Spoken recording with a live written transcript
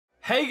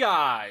Hey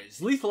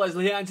guys, Lethal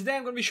Leslie here, and today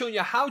I'm going to be showing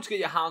you how to get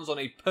your hands on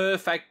a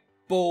perfect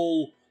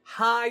bull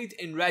hide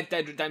in Red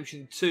Dead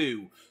Redemption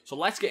 2. So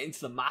let's get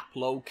into the map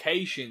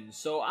locations.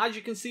 So as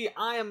you can see,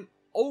 I am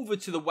over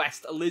to the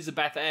West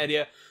Elizabeth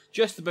area,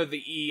 just above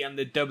the E and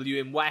the W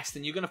in West,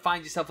 and you're going to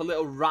find yourself a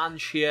little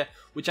ranch here,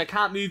 which I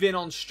can't move in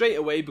on straight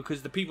away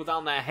because the people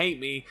down there hate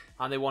me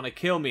and they want to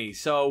kill me.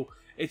 So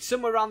it's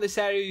somewhere around this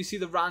area. You see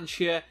the ranch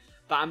here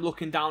that I'm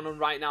looking down on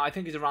right now. I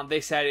think it's around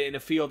this area in a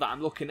field that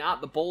I'm looking at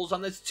the bulls,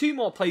 and there's two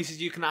more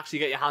places you can actually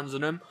get your hands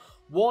on them.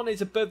 One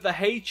is above the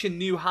H in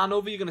New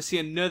Hanover. You're going to see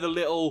another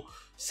little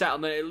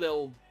settlement, a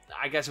little,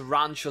 I guess, a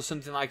ranch or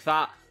something like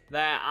that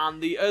there.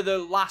 And the other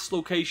last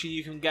location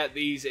you can get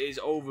these is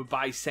over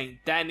by St.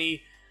 Denis,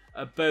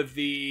 above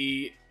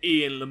the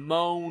E in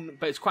Limon,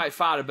 but it's quite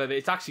far above it.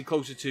 It's actually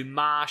closer to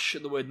Marsh,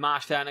 the word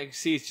Marsh there, and I can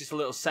see it's just a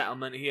little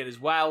settlement here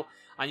as well.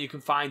 And you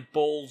can find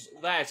bulls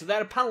there. So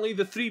they're apparently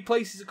the three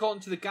places,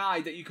 according to the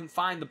guide, that you can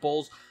find the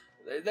bulls.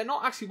 They're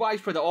not actually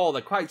widespread at all.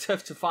 They're quite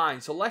tough to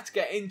find. So let's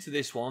get into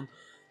this one.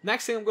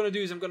 Next thing I'm going to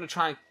do is I'm going to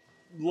try and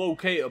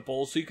locate a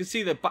bull. So you can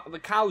see the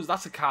cows.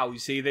 That's a cow, you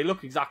see. They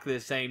look exactly the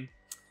same.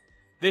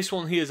 This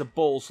one here is a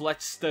bull. So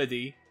let's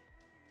study.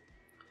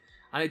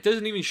 And it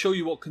doesn't even show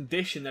you what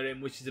condition they're in,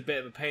 which is a bit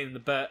of a pain in the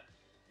butt.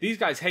 These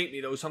guys hate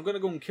me, though. So I'm going to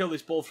go and kill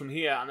this bull from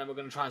here. And then we're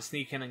going to try and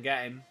sneak in and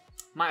get him.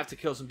 Might have to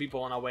kill some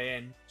people on our way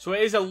in. So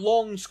it is a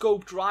long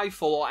scoped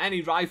rifle, or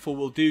any rifle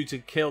will do to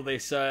kill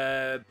this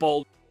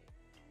bull.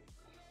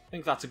 I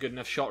think that's a good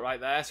enough shot right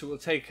there, so we'll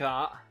take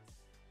that.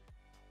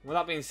 With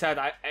that being said,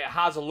 it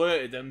has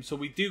alerted them, so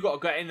we do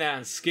got to get in there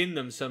and skin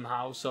them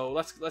somehow. So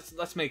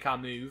let's make our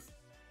move.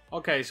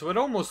 Okay, so we're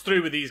almost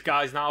through with these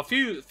guys now. A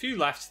few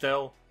left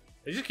still.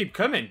 They just keep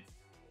coming.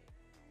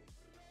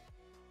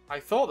 I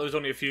thought there was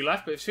only a few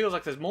left, but it feels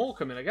like there's more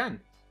coming again.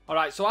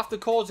 Alright, so after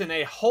causing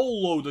a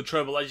whole load of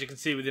trouble, as you can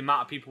see with the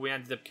amount of people we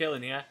ended up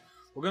killing here,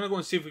 we're going to go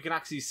and see if we can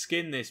actually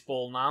skin this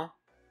bull now.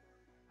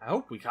 I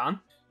hope we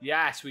can.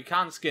 Yes, we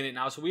can skin it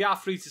now, so we are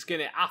free to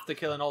skin it after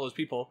killing all those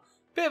people.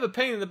 Bit of a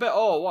pain in the butt.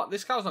 Oh, what?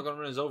 This cow's not going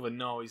to run us over.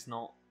 No, he's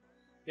not.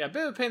 Yeah, a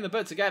bit of a pain in the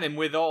butt to get him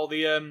with all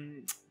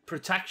the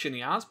protection he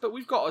has, but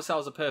we've got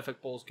ourselves a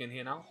perfect bull skin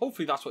here now.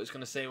 Hopefully that's what it's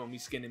going to say when we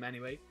skin him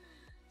anyway.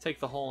 Take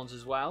the horns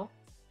as well.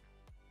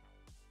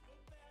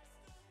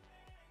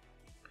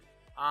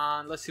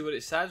 And let's see what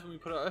it says when we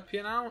put it up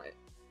here now.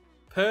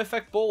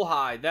 Perfect bull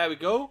hide. There we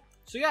go.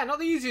 So yeah, not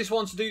the easiest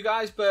one to do,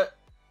 guys, but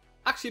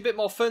actually a bit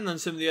more fun than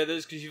some of the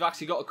others because you've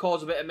actually got to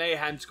cause a bit of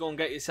mayhem to go and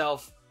get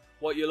yourself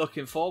what you're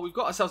looking for. We've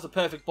got ourselves a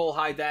perfect bull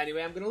hide there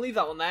anyway. I'm going to leave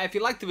that one there. If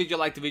you like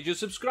the video,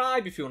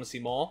 subscribe if you want to see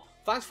more.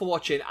 Thanks for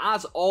watching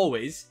as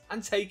always,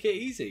 and take it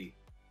easy.